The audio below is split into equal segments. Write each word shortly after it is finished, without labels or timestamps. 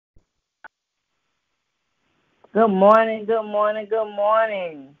Good morning, good morning, good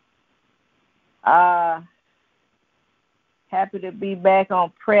morning. Uh, Happy to be back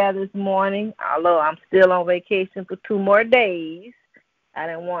on prayer this morning, although I'm still on vacation for 2 more days. I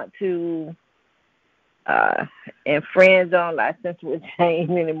didn't want to infringe on license with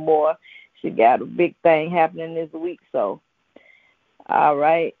Jane anymore. She got a big thing happening this week, so all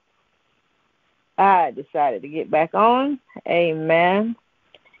right. I decided to get back on. Amen.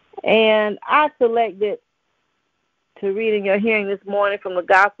 And I selected to read in your hearing this morning from the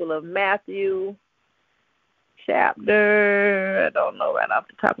Gospel of Matthew, chapter, I don't know right off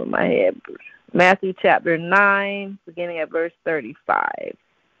the top of my head, Matthew chapter 9, beginning at verse 35.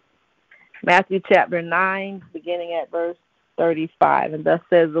 Matthew chapter 9, beginning at verse 35, and thus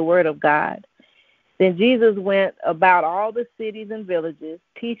says the word of God. Then Jesus went about all the cities and villages,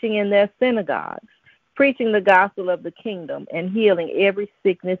 teaching in their synagogues, preaching the gospel of the kingdom, and healing every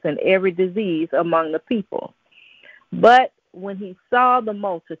sickness and every disease among the people. But when he saw the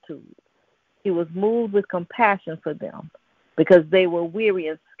multitude, he was moved with compassion for them, because they were weary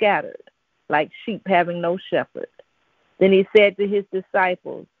and scattered, like sheep having no shepherd. Then he said to his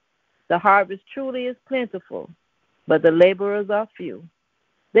disciples, the harvest truly is plentiful, but the laborers are few.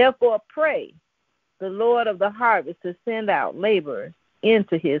 Therefore pray the Lord of the harvest to send out laborers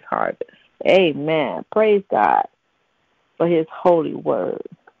into his harvest. Amen. Praise God for his holy word.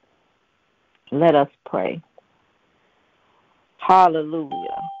 Let us pray.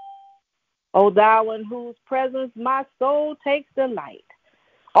 Hallelujah. O thou in whose presence my soul takes delight,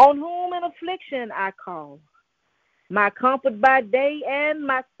 on whom in affliction I call, my comfort by day and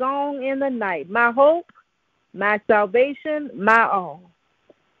my song in the night, my hope, my salvation, my all.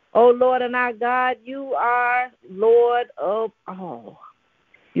 O Lord and our God, you are Lord of all.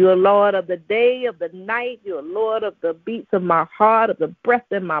 You are Lord of the day, of the night. You are Lord of the beats of my heart, of the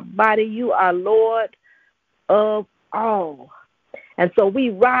breath in my body. You are Lord of all. And so we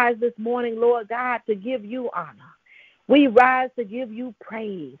rise this morning, Lord God, to give you honor. We rise to give you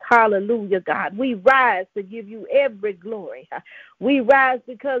praise. Hallelujah, God. We rise to give you every glory. We rise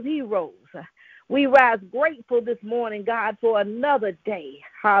because he rose. We rise grateful this morning, God, for another day.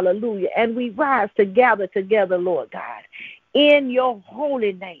 Hallelujah. And we rise to gather together, Lord God, in your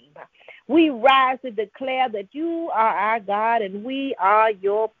holy name. We rise to declare that you are our God and we are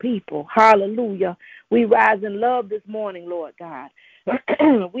your people. Hallelujah. We rise in love this morning, Lord God.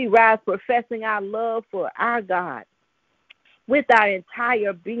 We rise professing our love for our God with our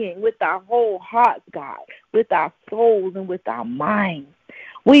entire being, with our whole hearts, God, with our souls and with our minds.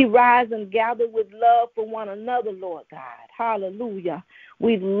 We rise and gather with love for one another, Lord God. Hallelujah.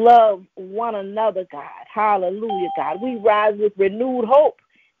 We love one another, God. Hallelujah, God. We rise with renewed hope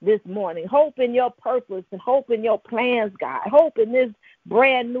this morning. Hope in your purpose and hope in your plans, God. Hope in this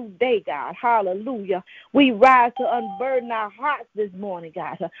brand new day, God. Hallelujah. We rise to unburden our hearts this morning,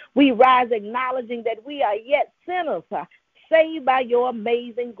 God. We rise acknowledging that we are yet sinners, saved by your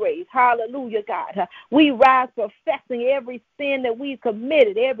amazing grace. Hallelujah, God. We rise professing every sin that we've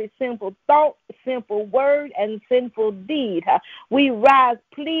committed, every sinful thought, sinful word, and sinful deed. We rise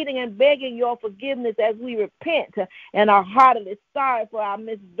pleading and begging your forgiveness as we repent and are heartily sorry for our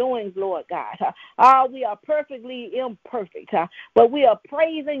misdoings, Lord God. We are perfectly imperfect, but we are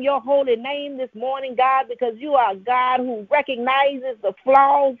praising your holy name this morning, God, because you are God who recognizes the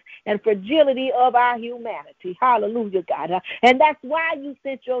flaws and fragility of our humanity. Hallelujah, God. And that's why you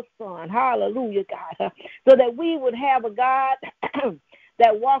sent your son. Hallelujah, God. So that we would have a God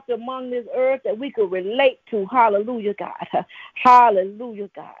that walked among this earth that we could relate to. Hallelujah, God. Hallelujah,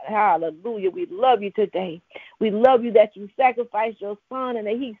 God. Hallelujah. We love you today. We love you that you sacrificed your son and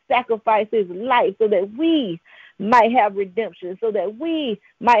that he sacrificed his life so that we might have redemption, so that we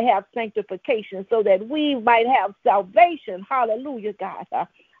might have sanctification, so that we might have salvation. Hallelujah, God.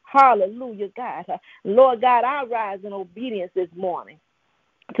 Hallelujah, God. Lord God, I rise in obedience this morning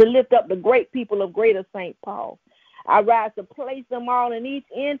to lift up the great people of Greater St. Paul. I rise to place them all and each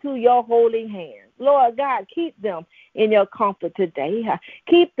into your holy hands. Lord God, keep them in your comfort today.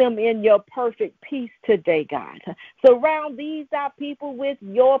 Keep them in your perfect peace today, God. Surround these our people with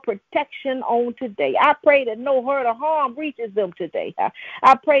your protection on today. I pray that no hurt or harm reaches them today.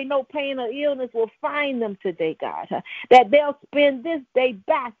 I pray no pain or illness will find them today, God. That they'll spend this day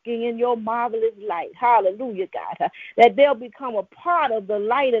basking in your marvelous light. Hallelujah, God. That they'll become a part of the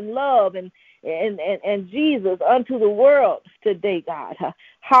light and love and Jesus unto the world today, God.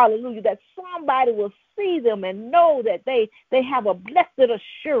 Hallelujah. That somebody will see them and know that they have a blessed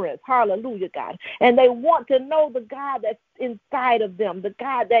assurance. Hallelujah, God. And they want to know the God that's inside of them, the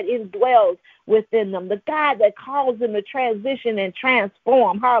God that indwells within them, the God that calls them to transition and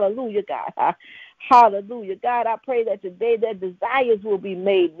transform. Hallelujah, God. Hallelujah. God, I pray that today their desires will be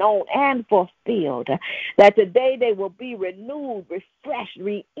made known and fulfilled, that today they will be renewed, refreshed,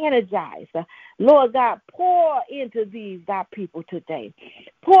 re-energized. Lord God, pour into these thy people today.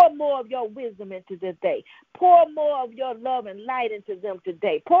 Pour more of your wisdom into today. Pour more of your love and light into them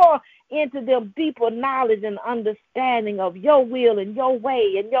today. Pour into them deeper knowledge and understanding of your will and your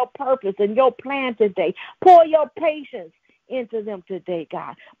way and your purpose and your plan today. Pour your patience into them today,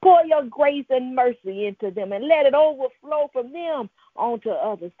 God. Pour your grace and mercy into them and let it overflow from them onto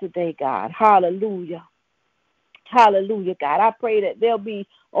others today, God. Hallelujah. Hallelujah, God. I pray that they'll be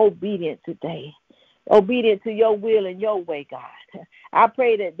obedient today, obedient to your will and your way, God. I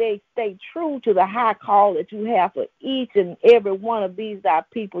pray that they stay true to the high call that you have for each and every one of these thy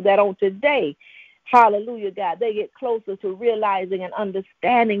people, that on today, hallelujah, God, they get closer to realizing and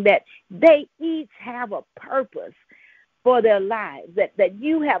understanding that they each have a purpose for their lives, that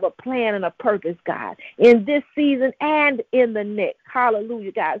you have a plan and a purpose, God, in this season and in the next.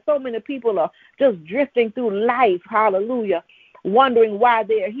 Hallelujah, God. So many people are just drifting through life, hallelujah, wondering why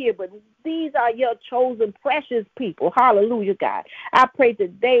they're here, but these are your chosen, precious people. Hallelujah, God. I pray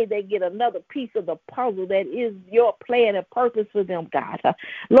today they get another piece of the puzzle that is your plan and purpose for them, God.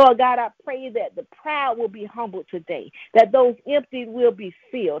 Lord God, I pray that the proud will be humbled today, that those emptied will be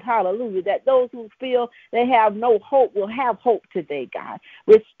filled. Hallelujah. That those who feel they have no hope will have hope today, God.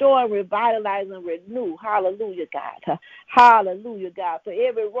 Restore, revitalize, and renew. Hallelujah, God. Hallelujah, God. For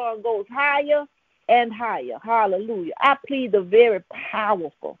every rung goes higher and higher. Hallelujah. I plead the very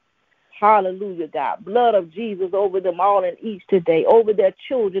powerful, hallelujah, God, blood of Jesus over them all and each today, over their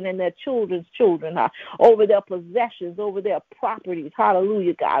children and their children's children, over their possessions, over their properties,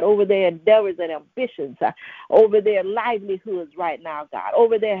 hallelujah, God, over their endeavors and ambitions, over their livelihoods right now, God,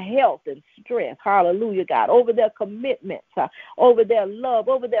 over their health and strength, hallelujah, God, over their commitments, over their love,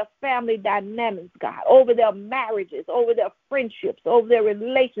 over their family dynamics, God, over their marriages, over their friendships, over their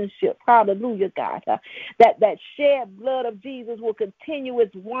relationships, hallelujah, God, that shed blood of Jesus will continue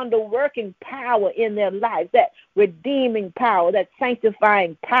its wonder working power in their lives, that redeeming power, that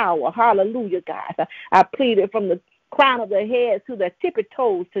sanctifying power, hallelujah, God. I plead it from the crown of their heads to their tippy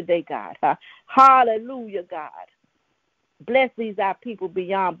toes today, God. Hallelujah, God. Bless these our people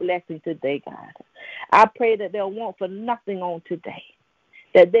beyond blessing today, God. I pray that they'll want for nothing on today,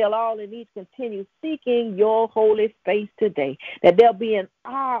 that they'll all and each continue seeking your holy face today, that they'll be in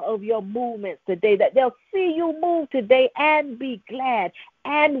awe of your movements today, that they'll see you move today and be glad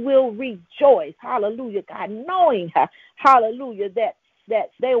and will rejoice, hallelujah, God, knowing, hallelujah,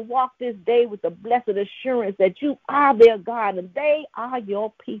 that they walk this day with the blessed assurance that you are their God and they are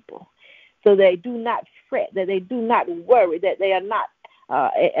your people. So they do not fret, that they do not worry, that they are not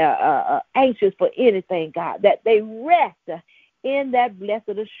anxious for anything, God, that they rest in that blessed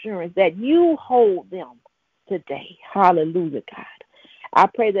assurance that you hold them today. Hallelujah, God. I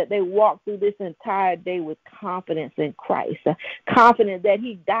pray that they walk through this entire day with confidence in Christ, confident that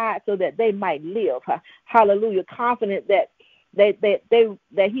he died so that they might live. Hallelujah. Confident that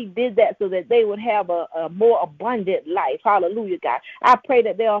he did that so that they would have a more abundant life. Hallelujah, God. I pray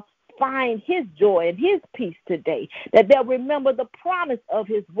that they'll find his joy and his peace today, that they'll remember the promise of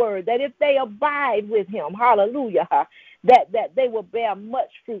his word, that if they abide with him, hallelujah, that they will bear much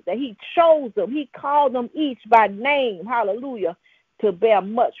fruit, that he chose them, he called them each by name, hallelujah, to bear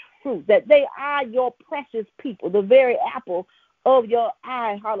much fruit, that they are your precious people, the very apple of your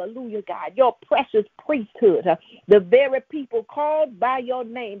eye, hallelujah, God, your precious priesthood, the very people called by your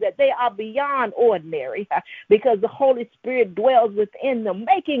name, that they are beyond ordinary because the Holy Spirit dwells within them,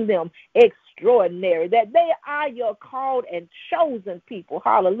 making them extraordinary, that they are your called and chosen people,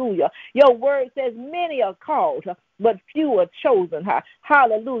 hallelujah. Your word says many are called, but few are chosen,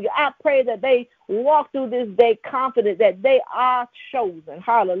 hallelujah. I pray that they walk through this day confident that they are chosen,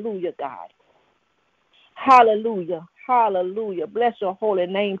 hallelujah, God. Hallelujah. Hallelujah. Bless your holy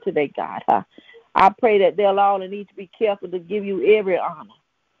name today, God. I pray that they'll all need to be careful to give you every honor,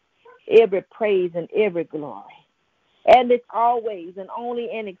 every praise, and every glory. And it's always and only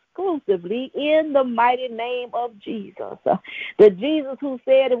and exclusively in the mighty name of Jesus. The Jesus who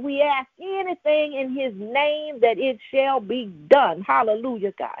said, if we ask anything in his name, that it shall be done.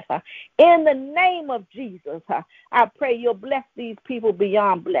 Hallelujah, God. In the name of Jesus, I pray you'll bless these people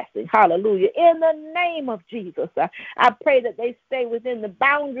beyond blessing. Hallelujah. In the name of Jesus, I pray that they stay within the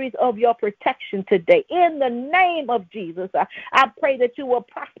boundaries of your protection today. In the name of Jesus, I pray that you will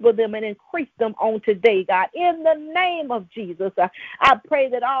prosper them and increase them on today, God. In the name of Jesus, I pray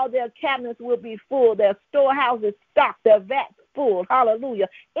that all their cabinets will be full, their storehouses stocked, their vats full. Hallelujah.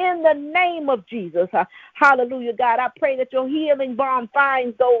 In the name of Jesus. Hallelujah, God. I pray that your healing balm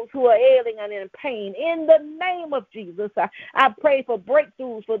finds those who are ailing and in pain. In the name of Jesus. I pray for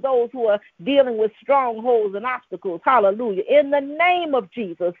breakthroughs for those who are dealing with strongholds and obstacles. Hallelujah. In the name of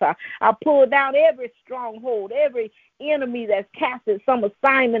Jesus. I pull down every stronghold, every enemy that's casted some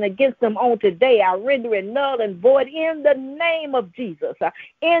assignment against them on today. I render it null and void in the name of Jesus.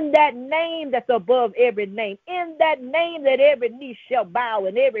 In that name that's above every name. In that name that every knee shall bow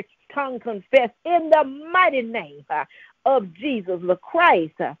and every tongue confess. In the mighty name of Jesus the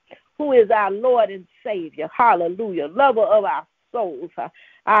Christ, who is our Lord and Savior. Hallelujah. Lover of our souls.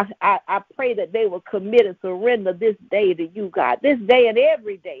 I pray that they will commit and surrender this day to you, God. This day and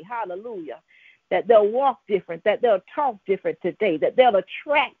every day. Hallelujah. That they'll walk different, that they'll talk different today, that they'll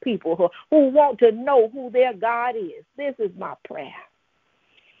attract people who want to know who their God is. This is my prayer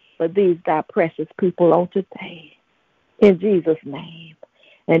for these thy precious people on today. In Jesus' name.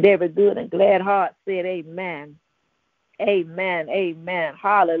 And every good and glad heart said amen. Amen. Amen.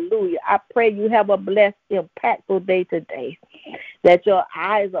 Hallelujah. I pray you have a blessed, impactful day today, that your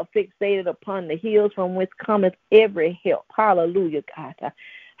eyes are fixated upon the hills from which cometh every help. Hallelujah, God.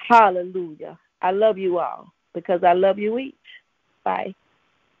 Hallelujah. I love you all because I love you each. Bye.